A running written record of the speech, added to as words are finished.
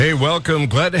Hey, welcome.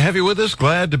 Glad to have you with us.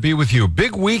 Glad to be with you.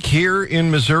 Big week here in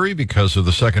Missouri because of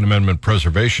the Second Amendment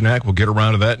Preservation Act. We'll get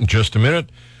around to that in just a minute.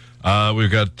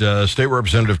 We've got State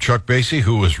Representative Chuck Basye,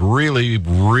 who was really,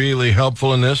 really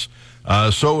helpful in this.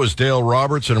 So was Dale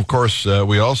Roberts, and of course,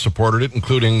 we all supported it,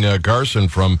 including Garson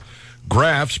from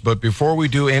Grafts. But before we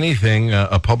do anything,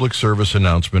 a public service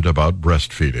announcement about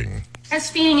breastfeeding.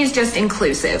 Breastfeeding is just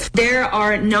inclusive. There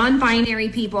are non-binary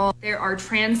people. There are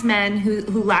trans men who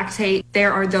lactate.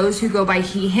 There are those who go by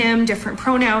he, him, different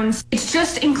pronouns. It's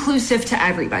just inclusive to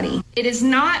everybody. It is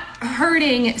not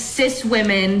hurting cis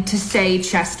women to say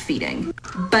chest feeding,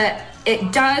 but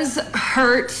it does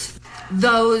hurt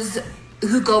those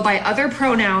who go by other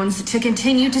pronouns to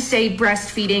continue to say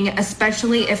breastfeeding,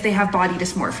 especially if they have body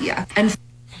dysmorphia. And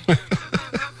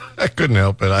I couldn't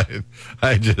help it.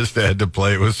 I just had to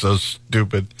play. It was so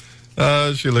stupid.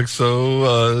 She looks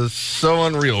so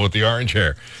unreal with the orange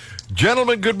hair.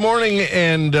 Gentlemen, good morning.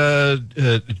 And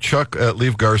Chuck,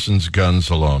 leave Garson's guns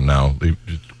alone now.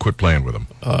 Quit playing with them.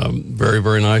 Very,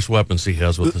 very nice weapons he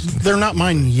has with us. They're not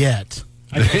mine yet.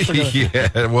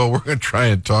 Yeah, well, we're going to try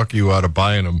and talk you out of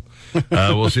buying them.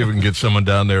 We'll see if we can get someone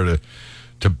down there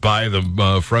to buy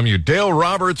them from you. Dale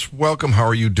Roberts, welcome. How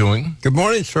are you doing? Good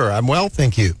morning, sir. I'm well,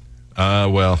 thank you.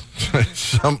 Well,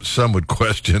 some would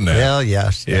question that. Well,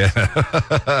 yes.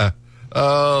 Yeah.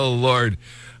 Oh, Lord.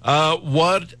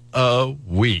 What a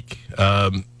week.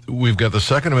 We've got the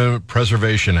Second Amendment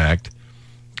Preservation Act,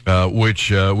 which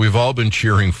we've all been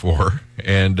cheering for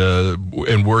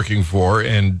and working for,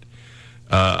 and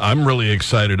I'm really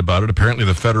excited about it. Apparently,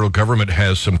 the federal government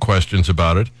has some questions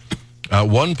about it.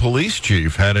 One police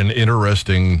chief had an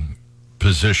interesting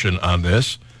position on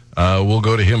this. We'll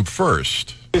go to him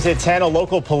first. News at 10, a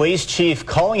local police chief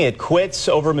calling it quits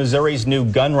over Missouri's new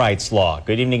gun rights law.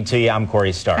 Good evening to you. I'm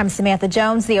Corey Stark. I'm Samantha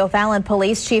Jones. The O'Fallon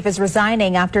police chief is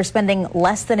resigning after spending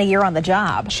less than a year on the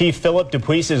job. Chief Philip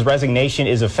Dupuis's resignation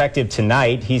is effective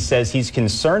tonight. He says he's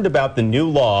concerned about the new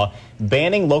law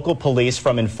banning local police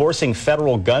from enforcing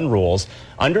federal gun rules.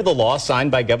 Under the law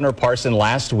signed by Governor Parson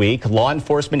last week, law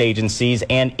enforcement agencies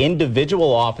and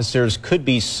individual officers could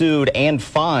be sued and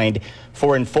fined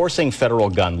for enforcing federal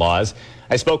gun laws.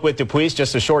 I spoke with Dupuis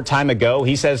just a short time ago.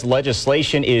 He says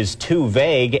legislation is too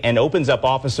vague and opens up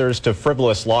officers to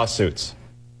frivolous lawsuits.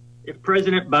 If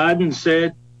President Biden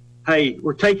said, hey,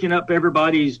 we're taking up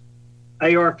everybody's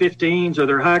AR-15s or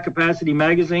their high-capacity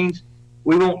magazines,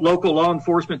 we want local law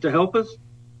enforcement to help us.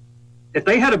 If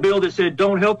they had a bill that said,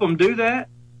 don't help them do that,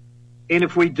 and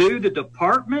if we do, the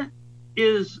department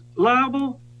is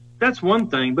liable, that's one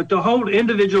thing. But to hold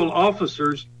individual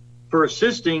officers for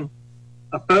assisting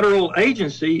a federal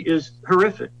agency is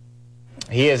horrific.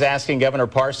 He is asking Governor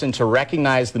Parson to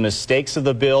recognize the mistakes of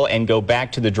the bill and go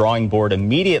back to the drawing board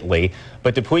immediately.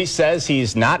 But Dupuis says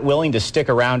he's not willing to stick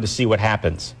around to see what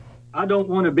happens. I don't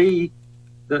want to be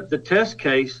the test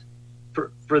case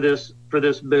for this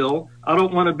bill. I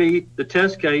don't want to be the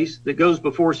test case that goes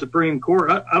before Supreme Court.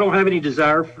 I don't have any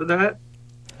desire for that.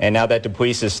 And now that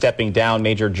Dupuis is stepping down,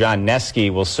 Major John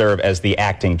Neske will serve as the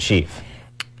acting chief.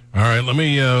 All right, let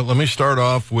me start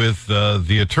off with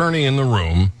the attorney in the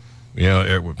room. You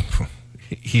know,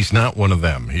 he's not one of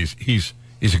them. He's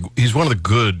one of the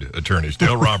good attorneys,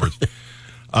 Dale Roberts.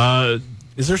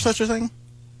 Is there such a thing?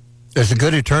 There's a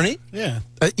good attorney? Yeah.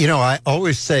 I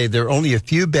always say there are only a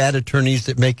few bad attorneys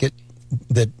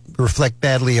that reflect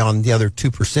badly on the other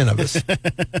 2% of us.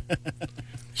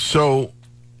 So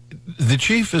the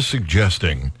chief is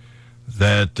suggesting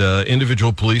that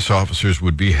individual police officers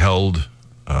would be held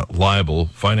liable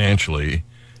financially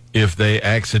if they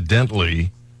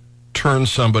accidentally turn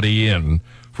somebody in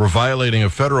for violating a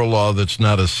federal law that's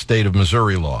not a state of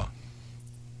Missouri law.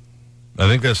 I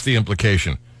think that's the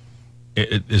implication.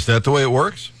 Is that the way it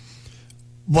works?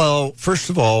 Well, first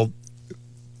of all,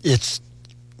 it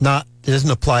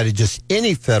doesn't apply to just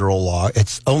any federal law.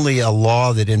 It's only a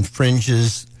law that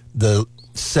infringes the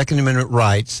Second Amendment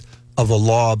rights of a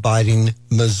law-abiding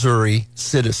Missouri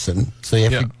citizen. So you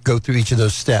have to go through each of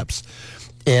those steps.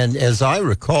 And as I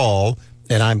recall,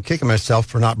 and I'm kicking myself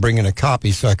for not bringing a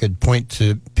copy so I could point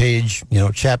to page,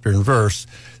 chapter and verse,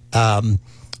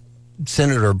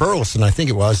 Senator Burleson, I think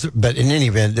it was, but in any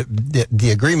event,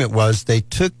 the agreement was they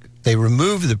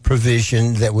removed the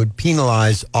provision that would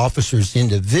penalize officers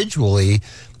individually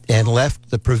and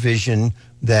left the provision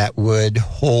that would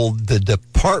hold the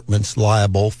departments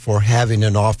liable for having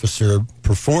an officer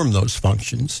perform those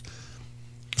functions.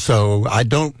 So I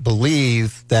don't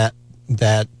believe that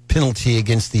penalty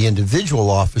against the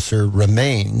individual officer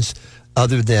remains,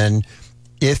 other than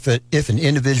if an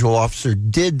individual officer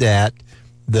did that,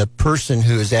 the person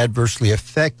who is adversely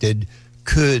affected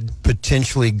could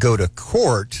potentially go to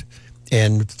court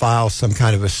and file some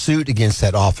kind of a suit against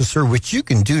that officer, which you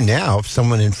can do now. If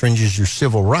someone infringes your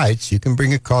civil rights, you can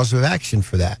bring a cause of action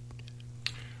for that.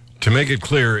 To make it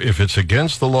clear, if it's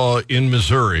against the law in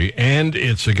Missouri and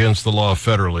it's against the law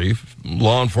federally,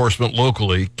 law enforcement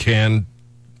locally can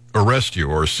arrest you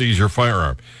or seize your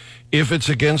firearm. If it's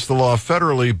against the law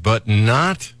federally but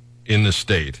not in the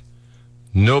state,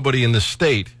 nobody in the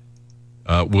state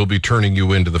will be turning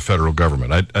you into the federal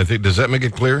government. I think, does that make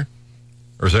it clear?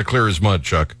 Or is that clear as mud,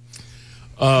 Chuck?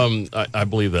 I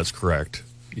believe that's correct.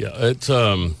 Yeah, it's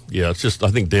just, I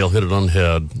think Dale hit it on the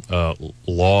head.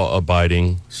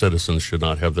 Law-abiding citizens should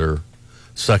not have their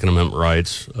Second Amendment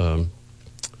rights,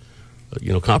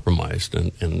 compromised,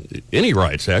 and any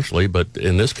rights actually. But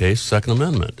in this case, Second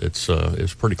Amendment.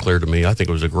 It's pretty clear to me. I think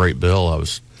it was a great bill. I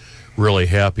was really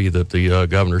happy that the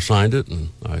governor signed it, and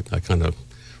I kind of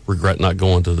regret not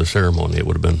going to the ceremony. It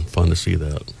would have been fun to see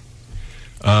that.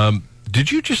 Did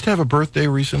you just have a birthday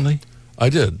recently? I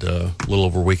did, a little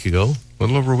over a week ago. A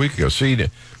little over a week ago. See,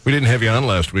 we didn't have you on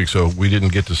last week, so we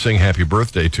didn't get to sing happy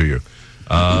birthday to you.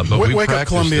 But we Wake Up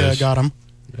Columbia this. got him.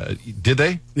 Did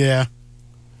they? Yeah.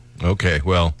 Okay,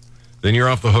 well, then you're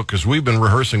off the hook, because we've been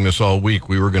rehearsing this all week.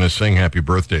 We were going to sing happy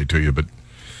birthday to you, but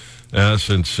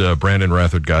since Brandon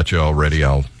Rathard got you already,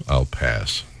 I'll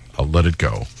pass. I'll let it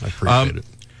go. I appreciate it.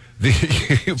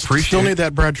 Still need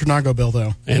that Brad Trinago bill,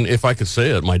 though. And if I could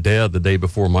say it, my dad, the day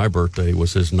before my birthday,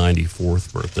 was his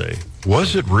 94th birthday.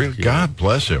 Was it really? Yeah. God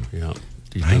bless him. Yeah.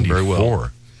 He's done very well.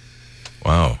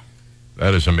 Wow.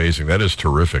 That is amazing. That is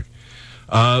terrific.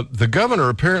 The governor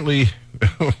apparently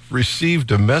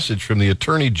received a message from the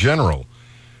Attorney General.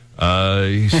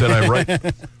 He said, I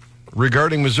write,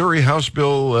 regarding Missouri House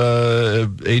Bill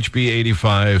HB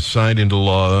 85 signed into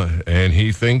law, and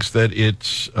he thinks that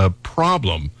it's a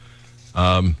problem.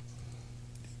 And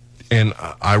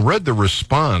I read the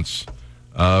response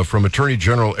from Attorney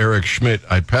General Eric Schmidt.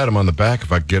 I'd pat him on the back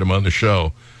if I could get him on the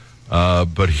show.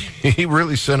 But he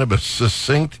really sent him a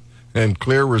succinct and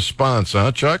clear response,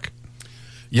 huh, Chuck?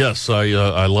 Yes,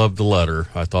 I loved the letter.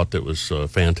 I thought that was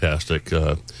fantastic.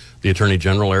 The Attorney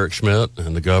General, Eric Schmidt,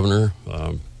 and the governor,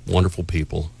 wonderful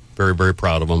people. Very, very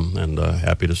proud of them, and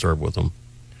happy to serve with them.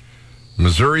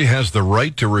 Missouri has the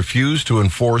right to refuse to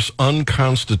enforce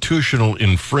unconstitutional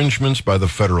infringements by the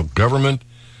federal government.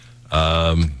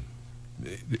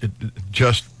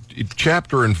 Just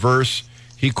chapter and verse,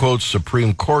 he quotes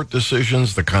Supreme Court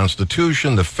decisions, the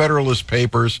Constitution, the Federalist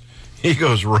Papers. He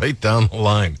goes right down the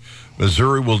line.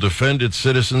 Missouri will defend its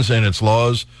citizens and its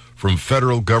laws from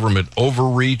federal government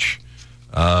overreach.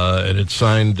 And it's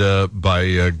signed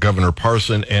by Governor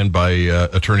Parson and by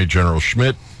Attorney General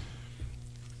Schmidt.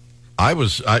 I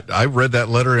read that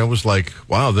letter and I was like,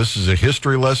 wow, this is a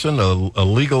history lesson, a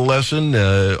legal lesson,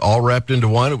 all wrapped into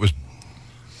one. It was,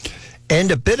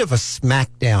 and a bit of a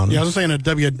smackdown. Yeah, I was saying a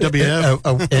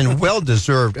WWF. And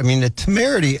well-deserved. I mean, the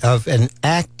temerity of an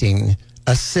acting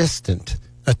assistant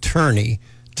attorney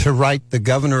to write the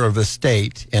governor of a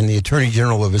state and the attorney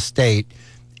general of a state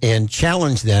and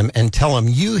challenge them and tell them,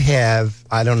 you have,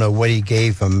 I don't know what he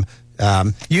gave them,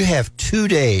 you have 2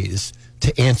 days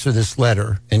to answer this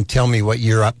letter and tell me what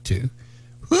you're up to.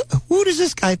 Who does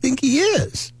this guy think he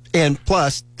is? And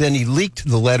plus, then he leaked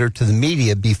the letter to the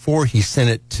media before he sent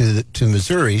it to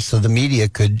Missouri, so the media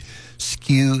could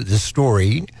skew the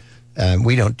story.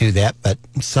 We don't do that, but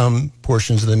some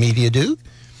portions of the media do.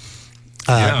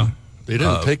 Yeah. They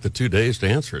didn't take the 2 days to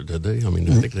answer it, did they? I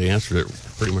mean, I think they answered it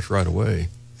pretty much right away.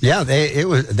 Yeah,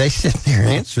 they sat there and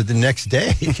answered the next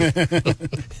day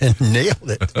and nailed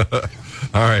it.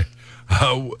 All right.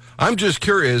 I'm just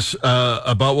curious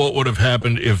about what would have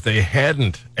happened if they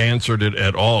hadn't answered it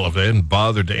at all, if they hadn't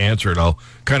bothered to answer it. I'll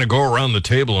kind of go around the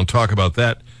table and talk about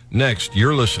that next.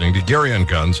 You're listening to Gary on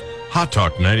Guns, Hot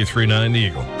Talk 93.9 The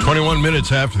Eagle. 21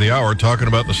 minutes after the hour, talking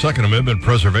about the Second Amendment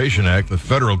Preservation Act. The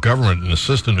federal government and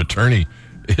assistant attorney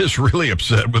is really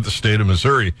upset with the state of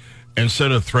Missouri and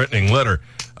sent a threatening letter.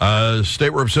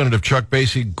 State Representative Chuck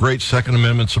Basey, great Second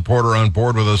Amendment supporter, on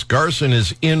board with us. Garson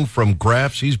is in from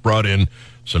Grafs. He's brought in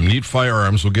some neat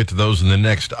firearms. We'll get to those in the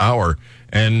next hour.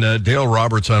 And Dale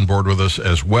Roberts on board with us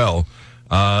as well.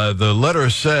 The letter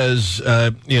says,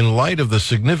 in light of the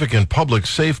significant public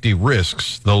safety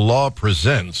risks the law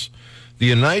presents, the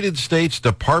United States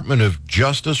Department of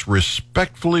Justice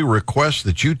respectfully requests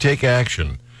that you take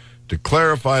action to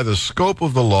clarify the scope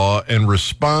of the law and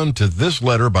respond to this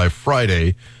letter by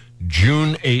Friday,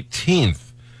 June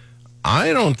 18th.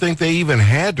 I don't think they even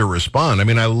had to respond. I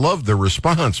mean, I love the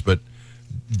response, but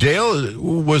Dale,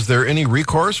 was there any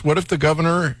recourse? What if the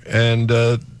governor and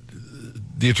the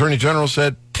attorney general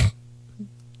said,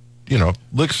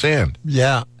 lick sand.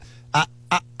 Yeah.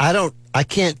 I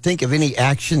can't think of any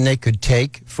action they could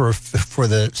take for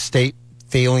the state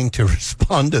failing to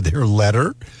respond to their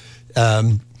letter.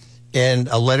 And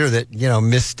a letter that,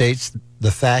 misstates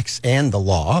the facts and the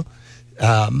law.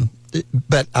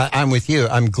 But I'm with you.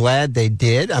 I'm glad they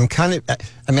did.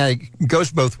 It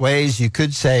goes both ways. You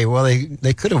could say, well,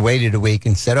 they could have waited a week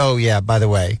and said, oh, yeah, by the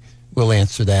way, we'll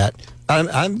answer that.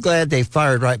 I'm glad they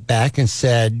fired right back and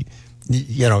said,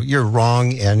 you're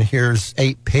wrong, and here's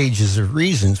 8 pages of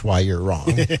reasons why you're wrong.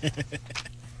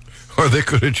 Or they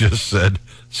could have just said,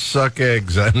 suck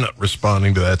eggs. I'm not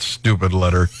responding to that stupid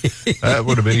letter. That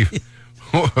would have been...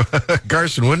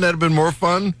 Garson, wouldn't that have been more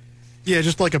fun? Yeah,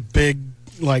 just like a big,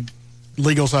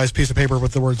 legal-sized piece of paper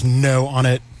with the words no on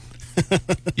it.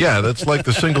 Yeah, that's like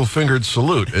the single-fingered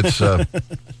salute. It's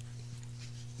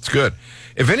good.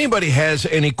 If anybody has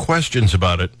any questions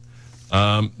about it,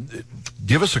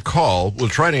 give us a call. We'll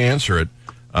try to answer it.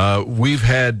 We've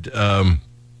had Ron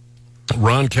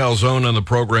Calzone on the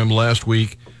program last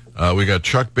week. We got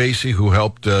Chuck Basie, who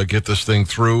helped get this thing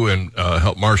through and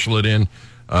helped marshal it in,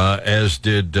 as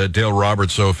did Dale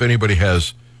Roberts. So if anybody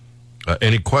has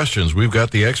any questions, we've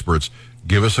got the experts.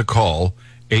 Give us a call,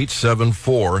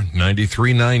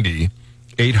 874-9390,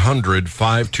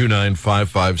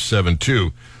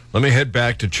 800-529-5572. Let me head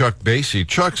back to Chuck Basie.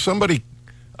 Chuck, somebody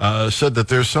said that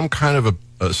there's some kind of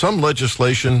some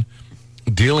legislation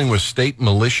dealing with state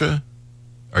militia.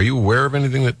 Are you aware of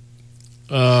anything that?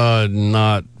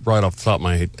 Not right off the top of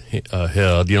my head.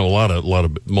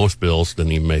 Most bills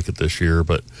didn't even make it this year,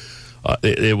 but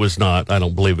it was not. I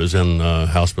don't believe it was in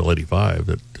House Bill 85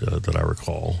 that I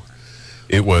recall.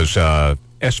 It was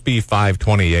SB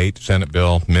 528, Senate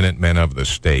Bill, Minutemen of the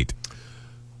State.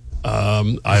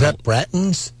 Is that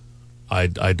Bratton's? I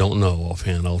don't know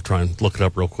offhand. I'll try and look it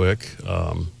up real quick.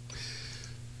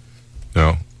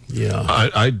 No.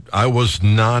 Yeah. I was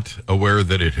not aware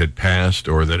that it had passed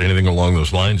or that anything along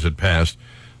those lines had passed.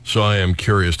 So I am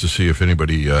curious to see if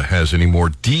anybody has any more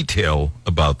detail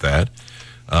about that.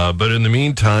 But in the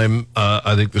meantime,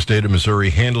 I think the state of Missouri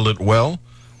handled it well.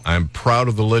 I'm proud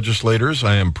of the legislators.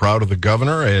 I am proud of the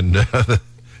governor and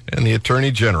the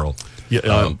attorney general.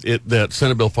 Yeah, that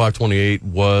Senate Bill 528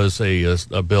 was a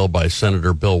bill by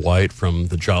Senator Bill White from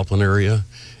the Joplin area.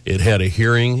 It had a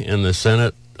hearing in the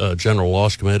Senate General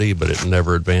Laws Committee, but it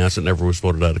never advanced. It never was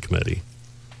voted out of committee.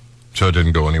 So it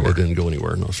didn't go anywhere? It didn't go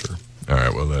anywhere, no, sir. All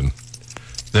right, well then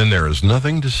there is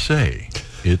nothing to say.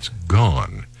 It's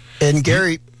gone. And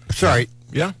Gary, sorry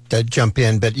to jump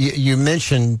in, but you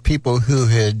mentioned people who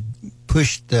had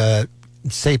pushed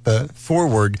SEPA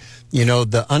forward.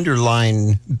 The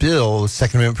underlying bill, the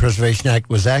Second Amendment Preservation Act,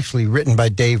 was actually written by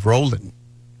Dave Rowland.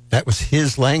 That was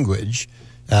his language.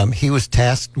 He was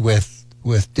tasked with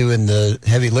doing the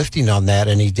heavy lifting on that,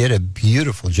 and he did a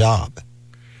beautiful job.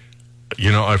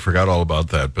 I forgot all about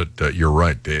that, but you're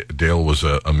right. Dale was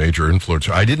a major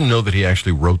influencer. I didn't know that he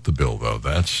actually wrote the bill, though.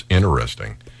 That's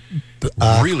interesting.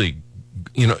 Really,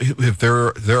 if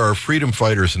there are freedom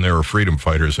fighters and there are freedom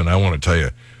fighters, and I want to tell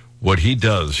you, what he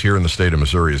does here in the state of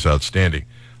Missouri is outstanding.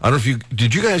 I don't know if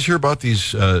did you guys hear about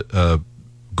these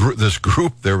this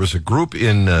group? There was a group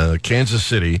in Kansas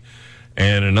City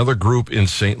and another group in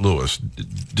St. Louis,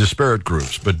 disparate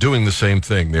groups, but doing the same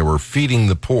thing. They were feeding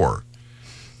the poor,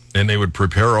 and they would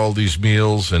prepare all these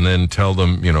meals and then tell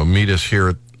them, meet us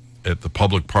here at the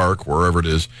public park, wherever it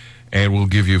is, and we'll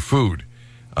give you food.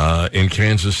 In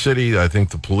Kansas City, I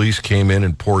think the police came in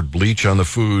and poured bleach on the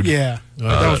food. Yeah,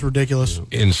 that was ridiculous.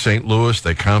 In St. Louis,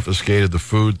 they confiscated the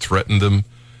food, threatened them.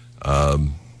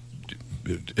 And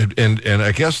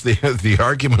I guess the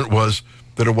argument was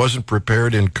that it wasn't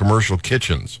prepared in commercial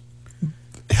kitchens.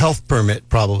 Health permit,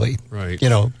 probably. Right.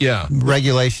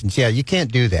 Regulations. Yeah, you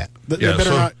can't do that. They better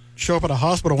not show up at a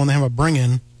hospital when they have a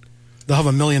bring-in. They'll have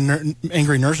a million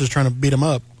angry nurses trying to beat them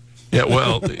up. Yeah,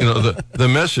 well, the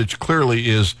message clearly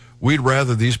is we'd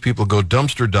rather these people go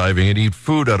dumpster diving and eat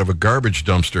food out of a garbage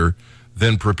dumpster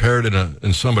than prepared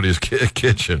in somebody's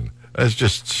kitchen. That's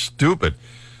just stupid.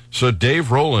 So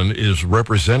Dave Rowland is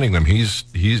representing them. He's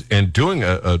and doing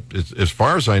as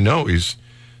far as I know, he's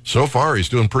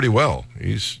doing pretty well.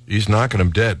 He's knocking them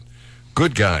dead.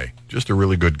 Good guy, just a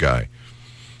really good guy.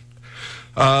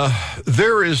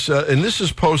 There is, and this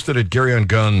is posted at Gary on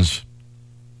Guns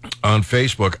on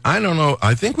Facebook. I don't know.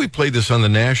 I think we played this on the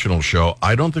national show.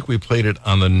 I don't think we played it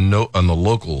on the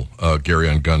local Gary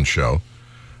on Guns show.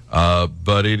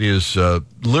 But it is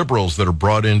liberals that are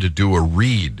brought in to do a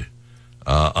read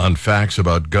on facts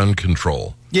about gun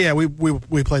control. Yeah,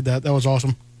 we played that. That was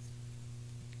awesome.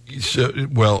 So,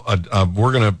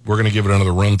 we're gonna give it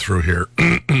another run through here.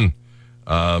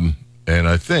 And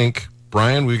I think,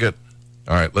 Brian, all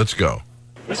right, let's go.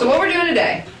 So what we're doing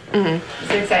today, it's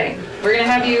exciting. We're going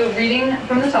to have you reading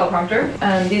from the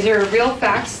teleprompter. These are real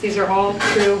facts. These are all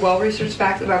true, well-researched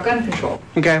facts about gun control.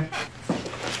 Okay.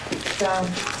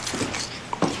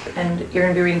 And you're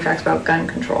going to be reading facts about gun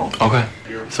control. Okay.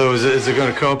 So is it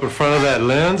going to come up in front of that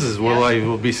lens?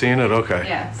 Will be seeing it? Okay.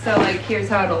 Yeah, so here's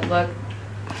how it'll look.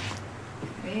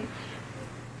 Wait.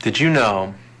 Did you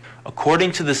know,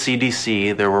 according to the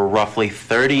CDC, there were roughly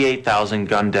 38,000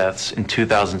 gun deaths in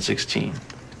 2016?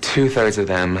 2/3 of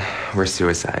them were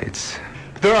suicides.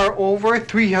 There are over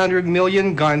 300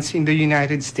 million guns in the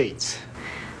United States.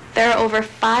 There are over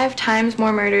 5 times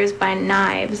more murders by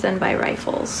knives than by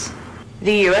rifles.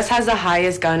 The U.S. has the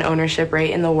highest gun ownership rate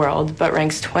in the world, but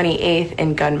ranks 28th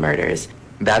in gun murders.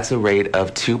 That's a rate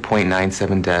of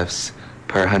 2.97 deaths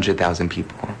per 100,000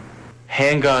 people.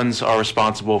 Handguns are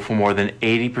responsible for more than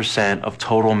 80% of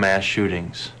total mass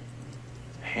shootings.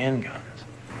 Handguns.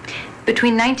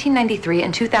 Between 1993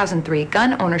 and 2003,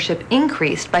 gun ownership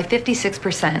increased by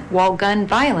 56%, while gun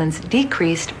violence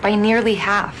decreased by nearly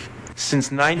half.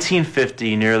 Since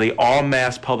 1950, nearly all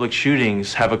mass public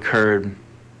shootings have occurred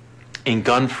in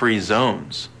gun-free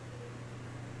zones.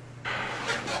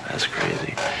 That's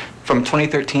crazy. From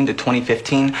 2013 to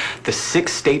 2015, the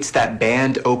 6 states that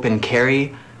banned open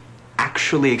carry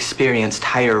actually experienced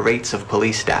higher rates of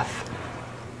police death.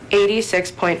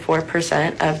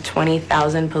 86.4% of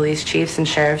 20,000 police chiefs and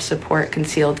sheriffs support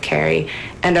concealed carry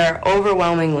and are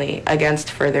overwhelmingly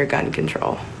against further gun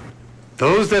control.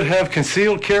 Those that have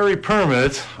concealed carry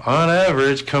permits, on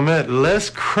average, commit less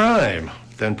crime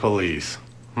than police.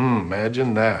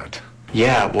 Imagine that.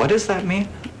 Yeah, what does that mean?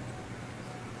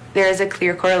 There is a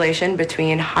clear correlation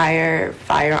between higher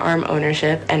firearm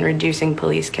ownership and reducing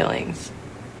police killings.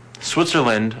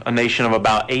 Switzerland, a nation of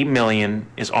about 8 million,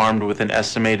 is armed with an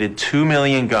estimated 2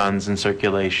 million guns in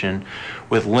circulation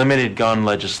with limited gun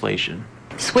legislation.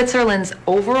 Switzerland's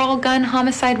overall gun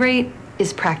homicide rate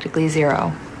is practically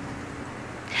zero.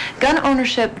 Gun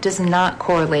ownership does not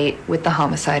correlate with the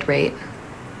homicide rate.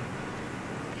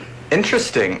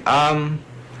 Interesting. I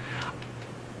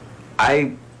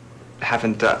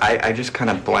just kind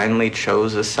of blindly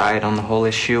chose a side on the whole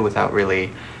issue without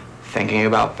really thinking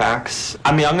about facts.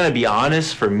 I mean, I'm going to be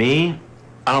honest, for me,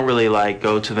 I don't really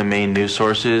go to the main news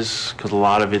sources because a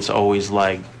lot of it's always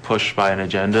pushed by an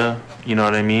agenda, you know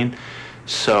what I mean?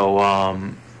 So,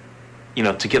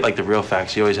 to get the real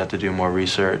facts, you always have to do more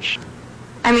research.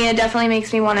 I mean, it definitely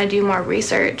makes me want to do more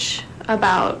research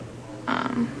about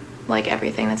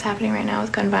everything that's happening right now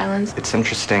with gun violence. It's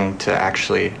interesting to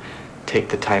actually take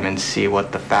the time and see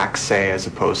what the facts say as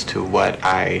opposed to what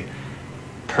I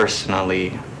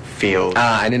personally feel.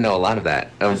 I didn't know a lot of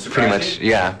that.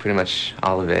 Pretty much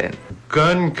all of it.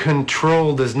 Gun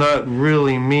control does not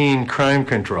really mean crime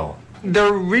control.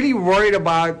 They're really worried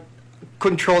about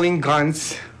controlling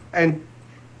guns,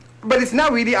 but it's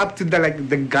not really up to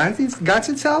the guns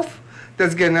itself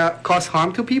that's gonna cause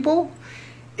harm to people.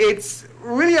 It's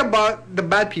really about the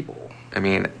bad people. I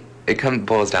mean, it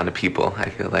boils down to people, I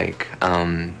feel like.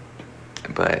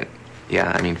 But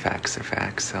yeah, I mean, facts are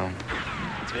facts, so.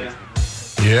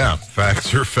 Yeah,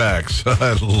 facts are facts.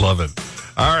 I love it.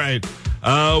 All right.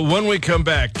 When we come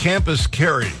back, Campus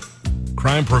Carry,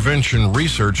 crime prevention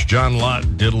research John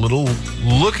Lott did a little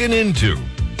looking into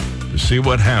to see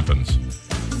what happens.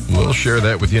 We'll share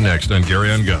that with you next on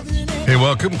Gary on Guns. Hey,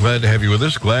 welcome. Glad to have you with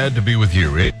us. Glad to be with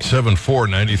you.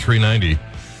 874-9390,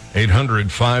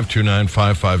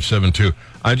 800-529-5572.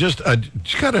 I just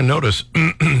got to notice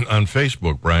on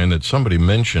Facebook, Brian, that somebody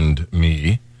mentioned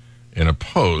me in a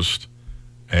post,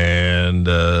 and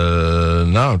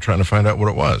now I'm trying to find out what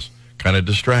it was. Kind of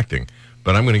distracting.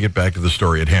 But I'm going to get back to the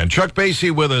story at hand. Chuck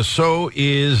Basie with us. So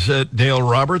is Dale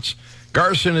Roberts.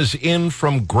 Garson is in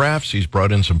from Graf's. He's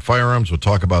brought in some firearms. We'll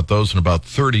talk about those in about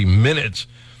 30 minutes.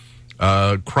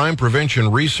 Crime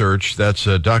prevention research, that's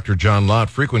Dr. John Lott,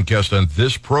 frequent guest on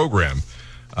this program.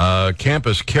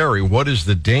 Campus Carry, what is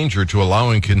the danger to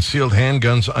allowing concealed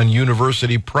handguns on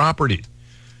university property?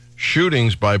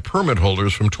 Shootings by permit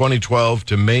holders from 2012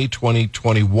 to May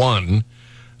 2021.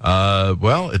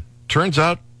 Well, it turns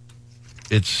out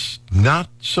it's not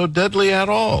so deadly at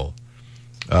all.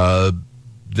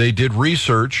 They did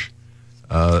research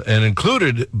and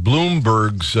included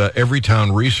Bloomberg's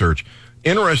Everytown research.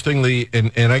 Interestingly,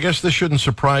 and I guess this shouldn't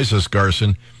surprise us,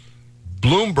 Garson,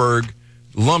 Bloomberg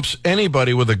lumps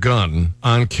anybody with a gun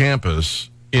on campus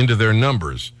into their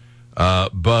numbers.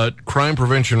 But crime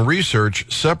prevention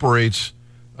research separates,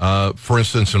 for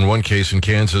instance, in one case in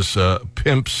Kansas,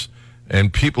 pimps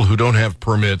and people who don't have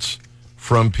permits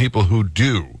from people who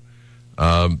do.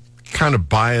 kind of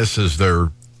biases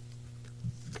their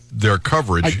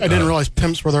coverage. I didn't realize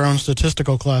pimps were their own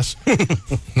statistical class.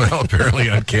 Well, apparently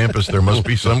on campus there must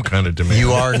be some kind of demand.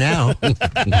 You are now.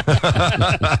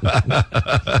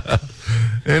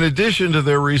 In addition to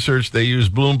their research, they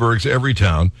used Bloomberg's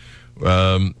Everytown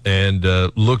and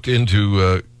looked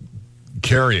into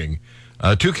carrying.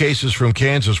 2 cases from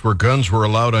Kansas where guns were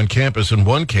allowed on campus. In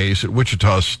one case at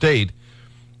Wichita State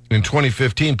in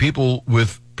 2015, people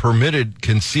with permitted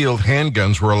concealed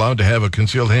handguns were allowed to have a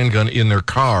concealed handgun in their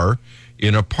car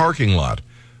in a parking lot.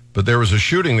 But there was a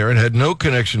shooting there and had no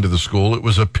connection to the school. It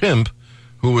was a pimp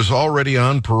who was already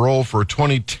on parole for a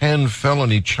 2010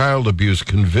 felony child abuse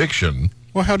conviction.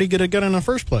 Well, how'd he get a gun in the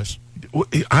first place?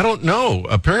 I don't know.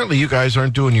 Apparently you guys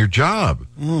aren't doing your job.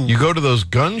 You go to those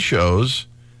gun shows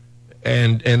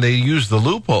and they use the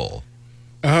loophole.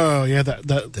 Oh, yeah,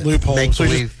 that loophole. So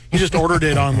he just ordered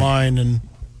it online and...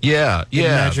 Yeah,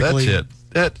 that's it.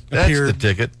 That's the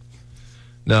ticket.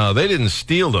 No, they didn't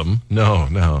steal them.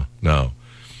 No.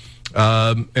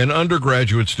 An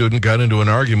undergraduate student got into an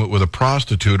argument with a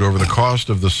prostitute over the cost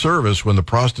of the service. When the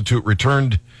prostitute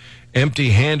returned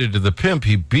empty-handed to the pimp,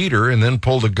 he beat her and then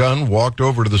pulled a gun, walked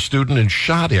over to the student, and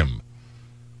shot him.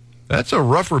 That's a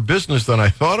rougher business than I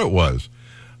thought it was.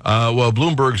 Well,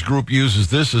 Bloomberg's group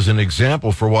uses this as an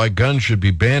example for why guns should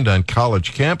be banned on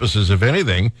college campuses. If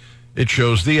anything, it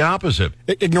shows the opposite.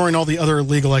 Ignoring all the other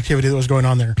illegal activity that was going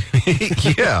on there.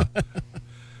 Yeah.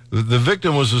 The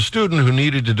victim was a student who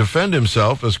needed to defend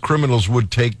himself, as criminals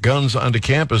would take guns onto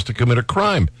campus to commit a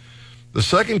crime. The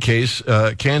second case,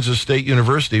 Kansas State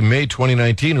University, May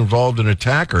 2019, involved an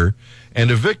attacker and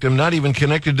a victim not even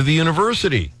connected to the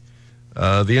university.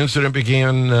 The incident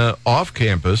began off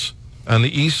campus on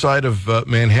the east side of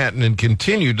Manhattan and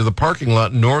continued to the parking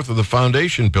lot north of the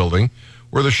Foundation building,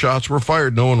 where the shots were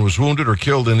fired. No one was wounded or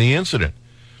killed in the incident.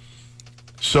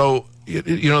 So,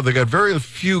 they got very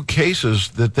few cases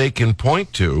that they can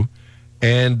point to,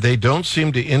 and they don't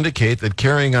seem to indicate that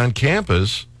carrying on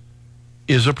campus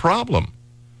is a problem.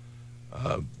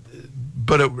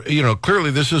 But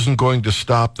clearly this isn't going to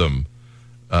stop them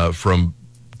from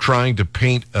trying to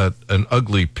paint an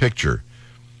ugly picture.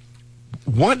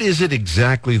 What is it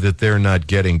exactly that they're not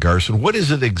getting, Garson? What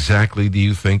is it exactly, do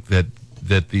you think,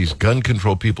 that these gun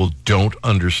control people don't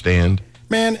understand?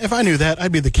 Man, if I knew that,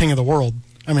 I'd be the king of the world.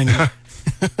 I mean,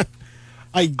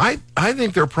 I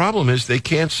think their problem is they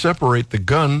can't separate the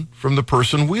gun from the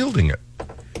person wielding it.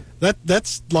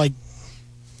 That's like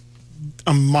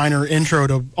a minor intro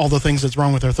to all the things that's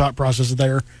wrong with their thought process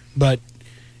there. But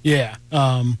yeah,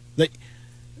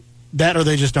 that or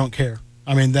they just don't care.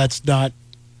 I mean, that's not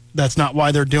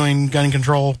why they're doing gun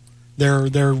control.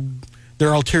 Their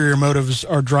ulterior motives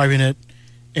are driving it,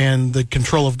 and the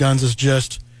control of guns is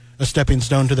just a stepping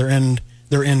stone to their end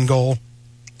goal.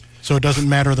 So it doesn't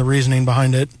matter the reasoning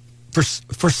behind it.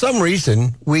 For some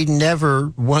reason, we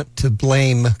never want to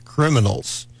blame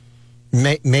criminals.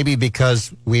 Maybe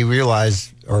because we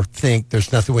realize or think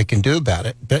there's nothing we can do about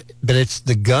it. But it's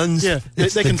the guns. Yeah, they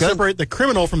can separate the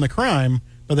criminal from the crime,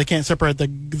 but they can't separate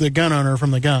the gun owner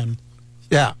from the gun.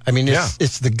 Yeah, I mean,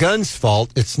 it's the gun's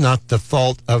fault. It's not the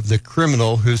fault of the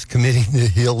criminal who's committing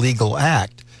the illegal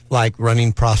act, like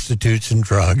running prostitutes and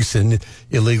drugs and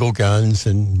illegal guns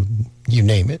and you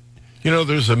name it.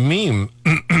 There's a meme,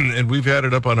 and we've had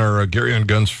it up on our Gary on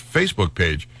Guns Facebook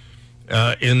page.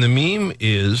 And the meme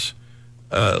is,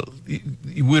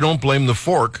 we don't blame the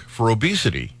fork for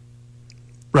obesity.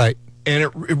 Right. And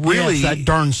it really... it's that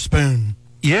darn spoon.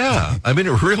 Yeah, I mean,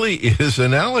 it really is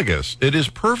analogous. It is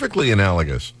perfectly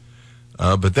analogous.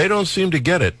 But they don't seem to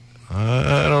get it.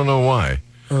 I don't know why.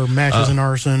 Or matches and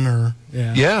arson, or...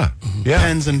 Yeah.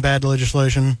 Pens and bad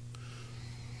legislation.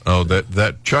 Oh,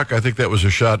 that Chuck, I think that was a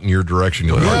shot in your direction.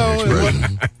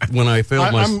 When I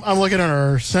failed my... I'm looking at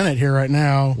our Senate here right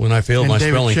now. When I failed my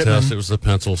spelling test, it was the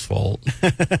pencil's fault.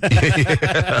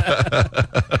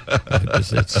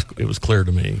 It was clear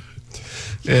to me.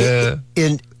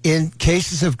 In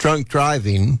cases of drunk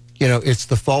driving, it's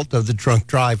the fault of the drunk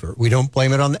driver. We don't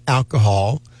blame it on the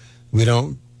alcohol. We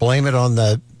don't blame it on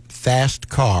the fast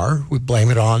car. We blame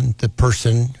it on the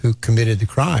person who committed the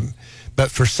crime.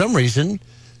 But for some reason,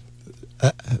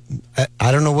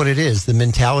 I don't know what it is. The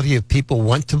mentality of people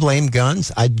want to blame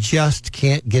guns. I just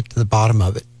can't get to the bottom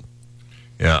of it.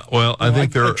 Yeah, well, I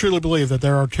truly believe that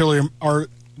their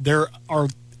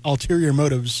ulterior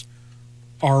motives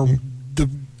are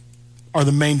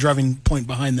the main driving point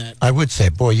behind that. I would say,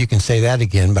 boy, you can say that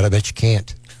again, but I bet you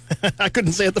can't. I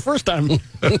couldn't say it the first time.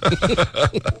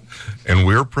 And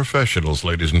we're professionals,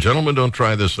 ladies and gentlemen. Don't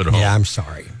try this at home. Yeah, I'm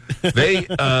sorry. They,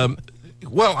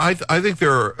 I think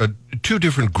there are two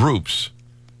different groups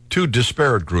two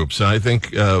disparate groups. And I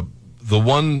think the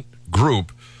one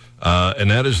group, and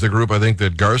that is the group I think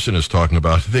that Garson is talking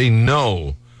about, they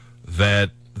know that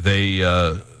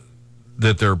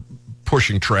they're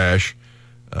pushing trash,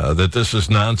 that this is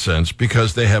nonsense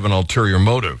because they have an ulterior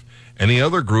motive. And the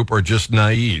other group are just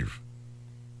naive,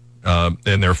 and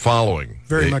they're following.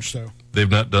 Very much so. They've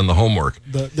not done the homework.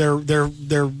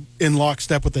 They're in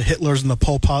lockstep with the Hitlers and the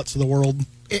Pol Pots of the world.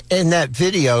 In that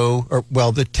video, or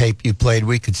well, the tape you played,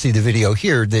 we could see the video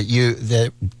here that you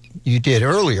did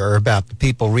earlier about the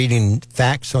people reading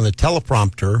facts on the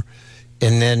teleprompter,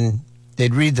 and then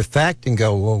they'd read the fact and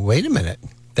go, well, wait a minute,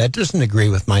 that doesn't agree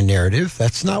with my narrative.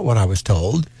 That's not what I was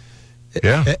told.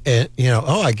 Yeah.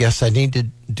 I guess I need to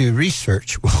do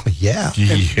research. Well, yeah.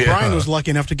 And Brian was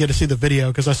lucky enough to get to see the video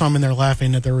because I saw him in there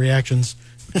laughing at their reactions.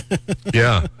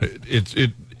 Yeah.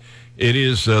 It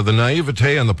is the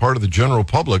naivete on the part of the general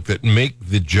public that make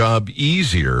the job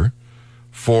easier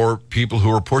for people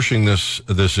who are pushing this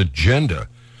agenda.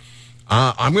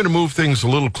 I'm going to move things a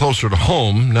little closer to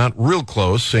home, not real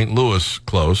close, St. Louis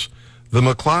close. The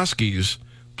McCloskeys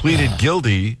pleaded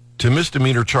guilty to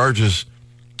misdemeanor charges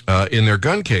in their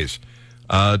gun case.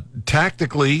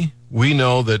 Tactically, we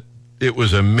know that it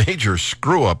was a major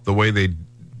screw-up the way they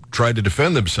tried to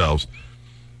defend themselves.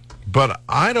 But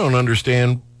I don't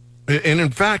understand. And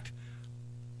in fact,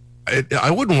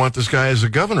 I wouldn't want this guy as a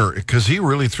governor because he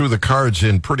really threw the cards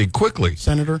in pretty quickly.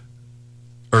 Senator,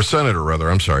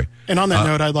 I'm sorry. And on that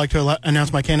note, I'd like to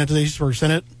announce my candidacy for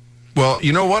Senate. Well,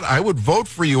 you know what? I would vote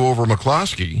for you over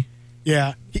McCloskey.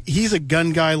 Yeah, he's a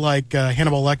gun guy like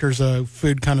Hannibal Lecter's a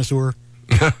food connoisseur.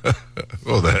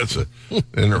 Oh, that's an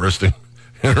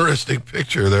interesting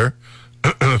picture there.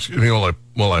 Excuse me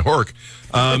while I hork.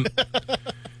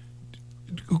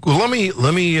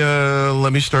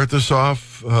 Let me start this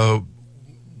off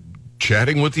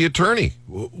chatting with the attorney.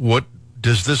 What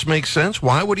does this make sense?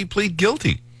 Why would he plead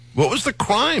guilty? What was the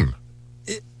crime?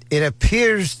 It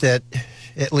appears that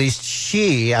at least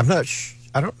she, I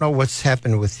don't know what's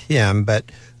happened with him,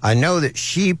 but I know that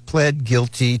she pled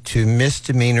guilty to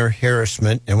misdemeanor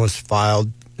harassment and was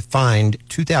fined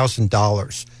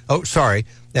 $2,000. Oh, sorry.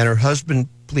 And her husband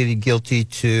pleaded guilty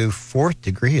to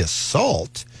fourth-degree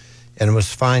assault and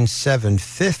was fined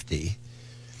 $750.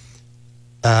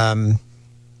 And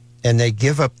they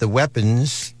give up the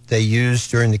weapons they used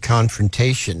during the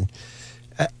confrontation.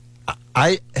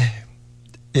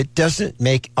 It doesn't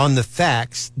make, on the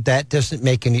facts, that doesn't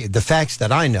make any, the facts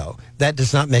that I know, that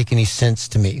does not make any sense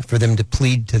to me for them to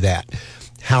plead to that.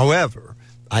 However,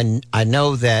 I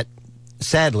know that,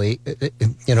 sadly,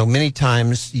 many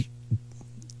times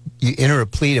you enter a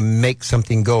plea to make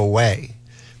something go away.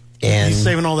 And he's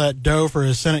saving all that dough for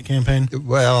his Senate campaign.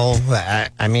 Well,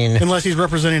 I mean, unless he's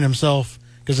representing himself,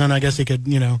 because then I guess he could,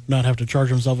 not have to charge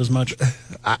himself as much.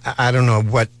 I don't know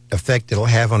what effect it'll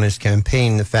have on his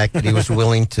campaign, the fact that he was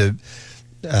willing to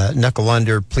knuckle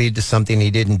under, plead to something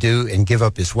he didn't do, and give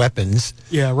up his weapons.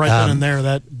 Yeah, right then and there,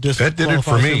 that did it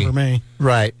for me.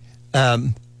 Right.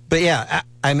 But yeah,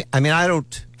 I mean, I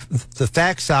don't, the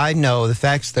facts I know, the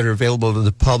facts that are available to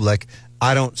the public,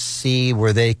 I don't see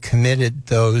where they committed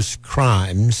those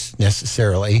crimes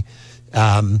necessarily.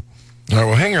 All right,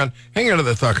 well, hang on to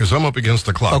that thought because I'm up against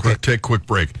the clock. Okay. We're going to take a quick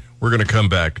break. We're going to come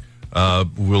back.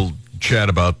 We'll chat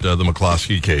about the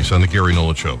McCloskey case on the Gary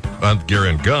Nolan Show on Gary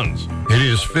and Guns. It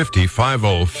is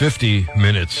 50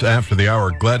 minutes after the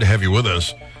hour. Glad to have you with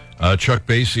us. Chuck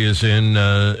Basie is in,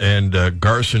 and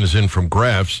Garson is in from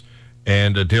Graffs,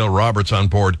 and Dale Roberts on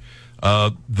board.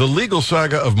 The legal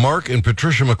saga of Mark and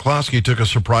Patricia McCloskey took a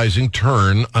surprising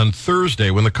turn on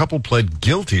Thursday when the couple pled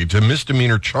guilty to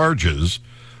misdemeanor charges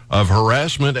of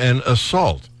harassment and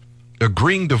assault,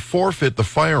 agreeing to forfeit the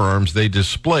firearms they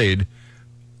displayed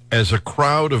as a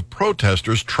crowd of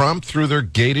protesters tromped through their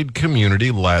gated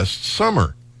community last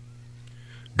summer.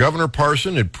 Governor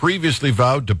Parson had previously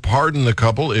vowed to pardon the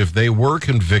couple if they were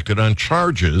convicted on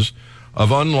charges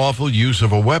of unlawful use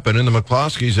of a weapon, and the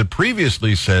McCloskeys had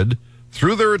previously said,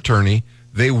 through their attorney,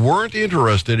 they weren't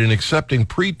interested in accepting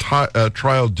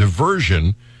pre-trial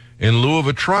diversion in lieu of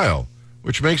a trial,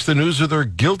 which makes the news of their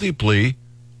guilty plea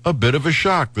a bit of a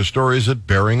shock. The story is at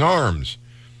Bearing Arms.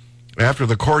 After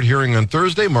the court hearing on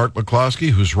Thursday, Mark McCloskey,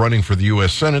 who's running for the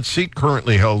U.S. Senate seat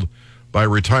currently held by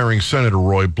retiring Senator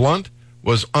Roy Blunt,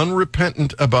 was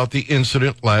unrepentant about the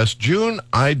incident last June.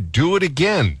 I'd do it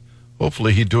again.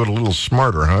 Hopefully he'd do it a little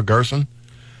smarter, huh, Garson?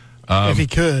 If he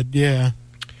could, yeah.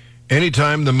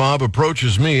 Anytime the mob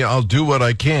approaches me, I'll do what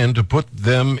I can to put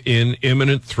them in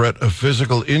imminent threat of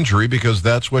physical injury because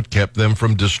that's what kept them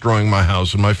from destroying my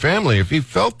house and my family. If he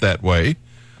felt that way,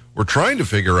 we're trying to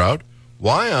figure out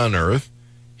why on earth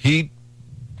he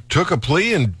took a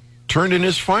plea and turned in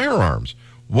his firearms.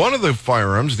 One of the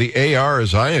firearms, the AR,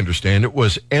 as I understand it,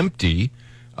 was empty.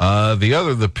 The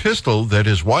other, the pistol that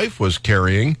his wife was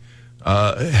carrying,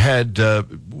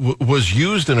 was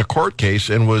used in a court case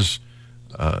and was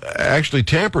actually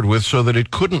tampered with so that it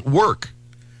couldn't work.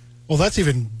 Well, that's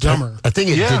even dumber. I think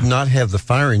it did not have the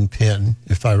firing pin,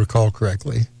 if I recall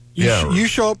correctly. You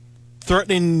show up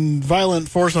threatening violent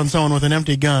force on someone with an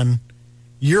empty gun,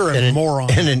 you're a moron.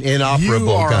 And an inoperable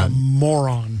you are gun. A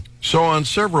moron. So on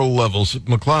several levels,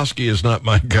 McCloskey is not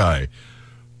my guy.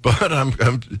 But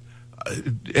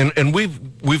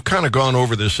we've kind of gone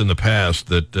over this in the past,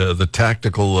 that the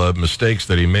tactical mistakes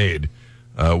that he made,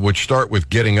 which start with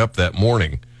getting up that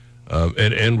morning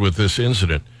and end with this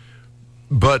incident.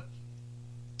 But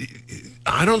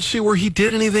I don't see where he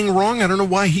did anything wrong. I don't know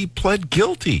why he pled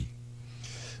guilty.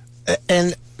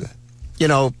 And,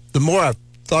 the more I've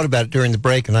thought about it during the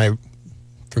break, and I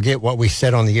forget what we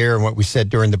said on the air and what we said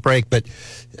during the break, but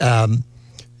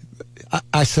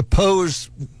I suppose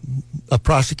a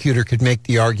prosecutor could make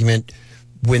the argument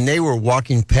when they were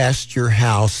walking past your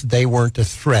house, they weren't a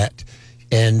threat.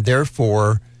 And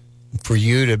therefore, for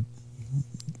you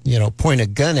to, point a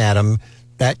gun at them,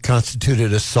 that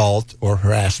constituted assault or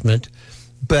harassment.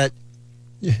 But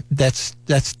that's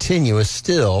tenuous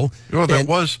still.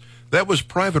 That was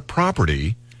private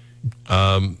property,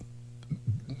 and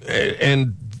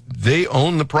they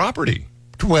own the property.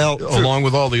 Well, along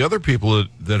with all the other people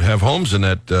that have homes in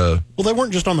that. Well, they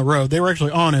weren't just on the road; they were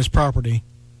actually on his property.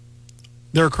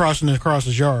 They were crossing across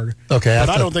his yard. Okay, but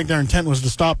I don't think their intent was to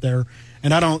stop there.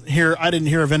 And I didn't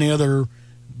hear of any other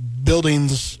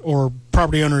buildings or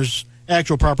property owners'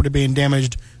 actual property being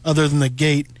damaged, other than the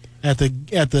gate at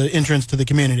the entrance to the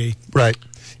community. Right.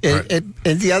 And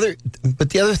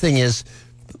the other thing is,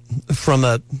 from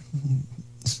a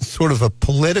sort of a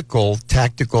political,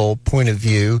 tactical point of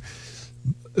view,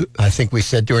 I think we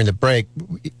said during the break,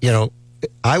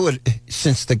 I would,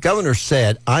 since the governor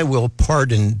said, I will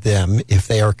pardon them if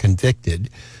they are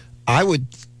convicted, I would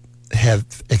have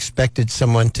expected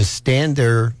someone to stand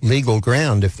their legal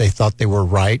ground if they thought they were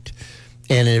right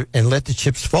and let the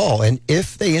chips fall. And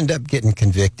if they end up getting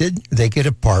convicted, they get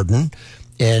a pardon.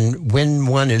 And when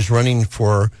one is running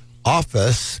for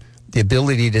office, the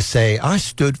ability to say, I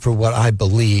stood for what I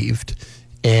believed,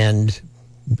 and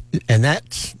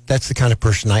that's the kind of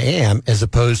person I am, as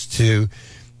opposed to,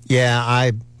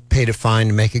 I paid a fine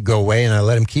to make it go away and I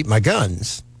let him keep my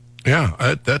guns.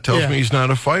 Yeah, that tells me he's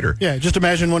not a fighter. Yeah, just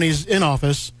imagine when he's in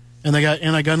office and they got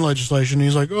anti-gun legislation. And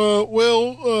he's like,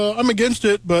 I'm against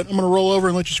it, but I'm going to roll over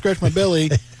and let you scratch my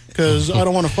belly because I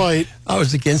don't want to fight. I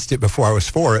was against it before I was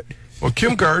for it. Well,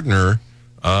 Kim Gardner,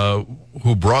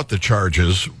 who brought the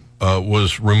charges,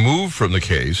 was removed from the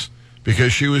case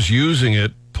because she was using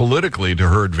it politically to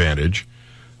her advantage.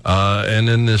 And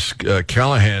then this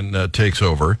Callahan takes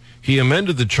over. He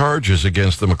amended the charges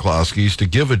against the McCloskeys to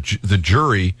give the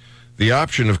jury the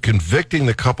option of convicting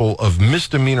the couple of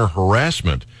misdemeanor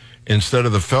harassment instead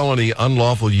of the felony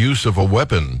unlawful use of a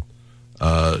weapon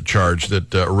charge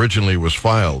that originally was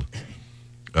filed.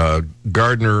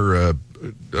 Gardner,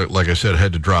 like I said,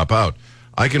 had to drop out.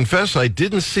 I confess I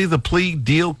didn't see the plea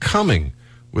deal coming,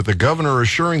 with the governor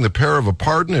assuring the pair of a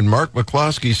pardon and Mark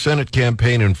McCloskey's Senate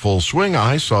campaign in full swing.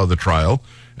 I saw the trial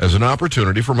as an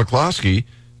opportunity for McCloskey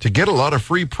to get a lot of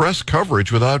free press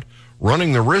coverage without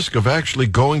running the risk of actually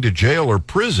going to jail or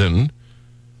prison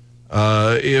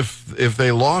if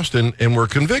they lost and were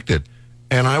convicted.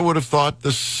 And I would have thought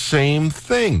the same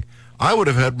thing. I would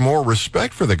have had more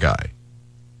respect for the guy.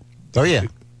 Oh, yeah.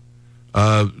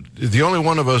 The only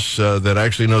one of us that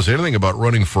actually knows anything about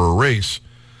running for a race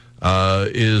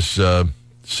is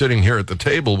sitting here at the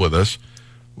table with us.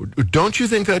 Don't you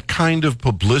think that kind of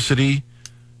publicity,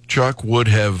 Chuck, would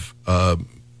have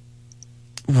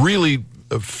really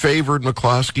favored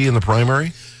McCloskey in the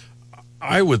primary?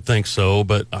 I would think so,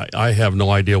 but I have no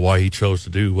idea why he chose to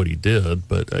do what he did,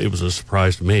 but it was a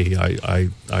surprise to me. I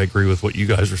agree with what you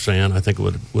guys are saying. I think it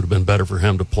would have been better for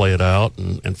him to play it out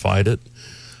and fight it,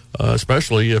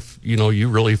 especially if, you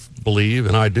really believe,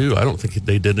 and I do, I don't think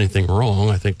they did anything wrong.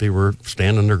 I think they were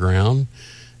standing their ground,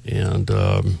 and,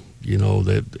 and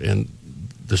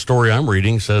the story I'm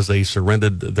reading says they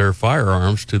surrendered their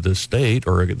firearms to the state,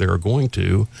 or they're going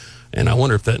to. And I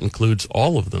wonder if that includes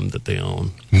all of them that they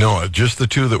own. No, just the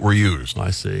two that were used.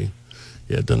 I see.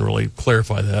 Yeah, it doesn't really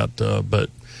clarify that, but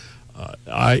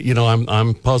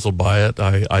I'm puzzled by it.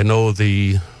 I know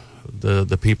the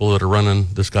people that are running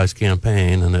this guy's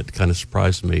campaign, and it kind of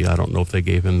surprised me. I don't know if they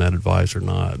gave him that advice or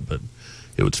not, but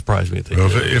it would surprise me if they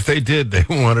did. If they did, they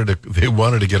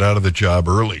wanted to get out of the job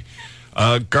early.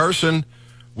 Garson,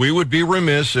 we would be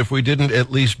remiss if we didn't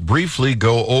at least briefly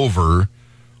go over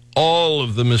all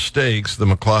of the mistakes the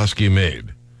McCloskey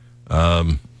made,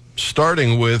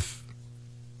 starting with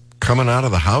coming out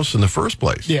of the house in the first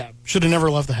place. Yeah, should have never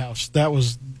left the house. That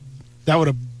would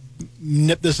have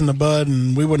nipped this in the bud,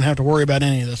 and we wouldn't have to worry about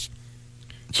any of this.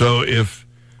 So if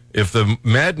the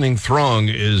maddening throng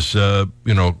is,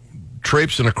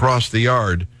 traipsing across the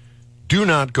yard, do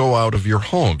not go out of your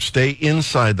home. Stay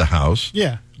inside the house.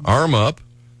 Yeah. Arm up.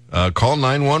 Call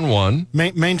 911.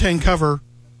 Maintain cover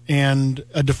and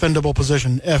a defendable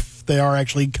position if they are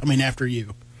actually coming after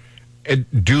you. And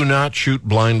do not shoot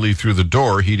blindly through the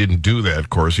door. He didn't do that, of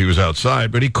course. He was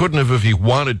outside, but he couldn't have if he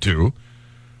wanted to,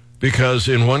 because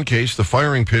in one case, the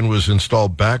firing pin was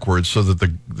installed backwards so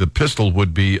that the pistol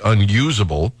would be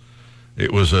unusable.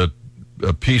 It was a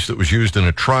piece that was used in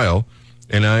a trial,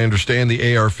 and I understand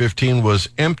the AR-15 was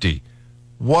empty.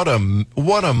 What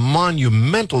a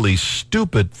monumentally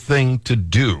stupid thing to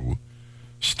do,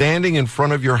 standing in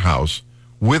front of your house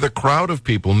with a crowd of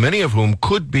people, many of whom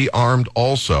could be armed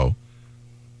also,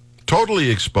 totally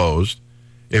exposed.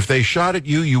 If they shot at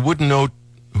you, you wouldn't know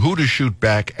who to shoot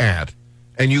back at,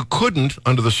 and you couldn't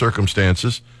under the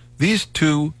circumstances. These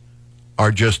two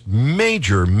are just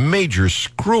major, major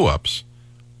screw-ups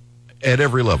at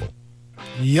every level.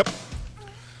 Yep.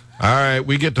 All right,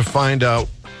 we get to find out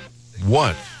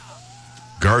what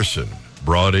Garson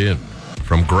brought in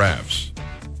from Graff's.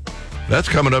 That's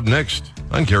coming up next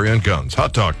on Carry on Guns.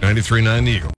 Hot Talk 93.9 The Eagle.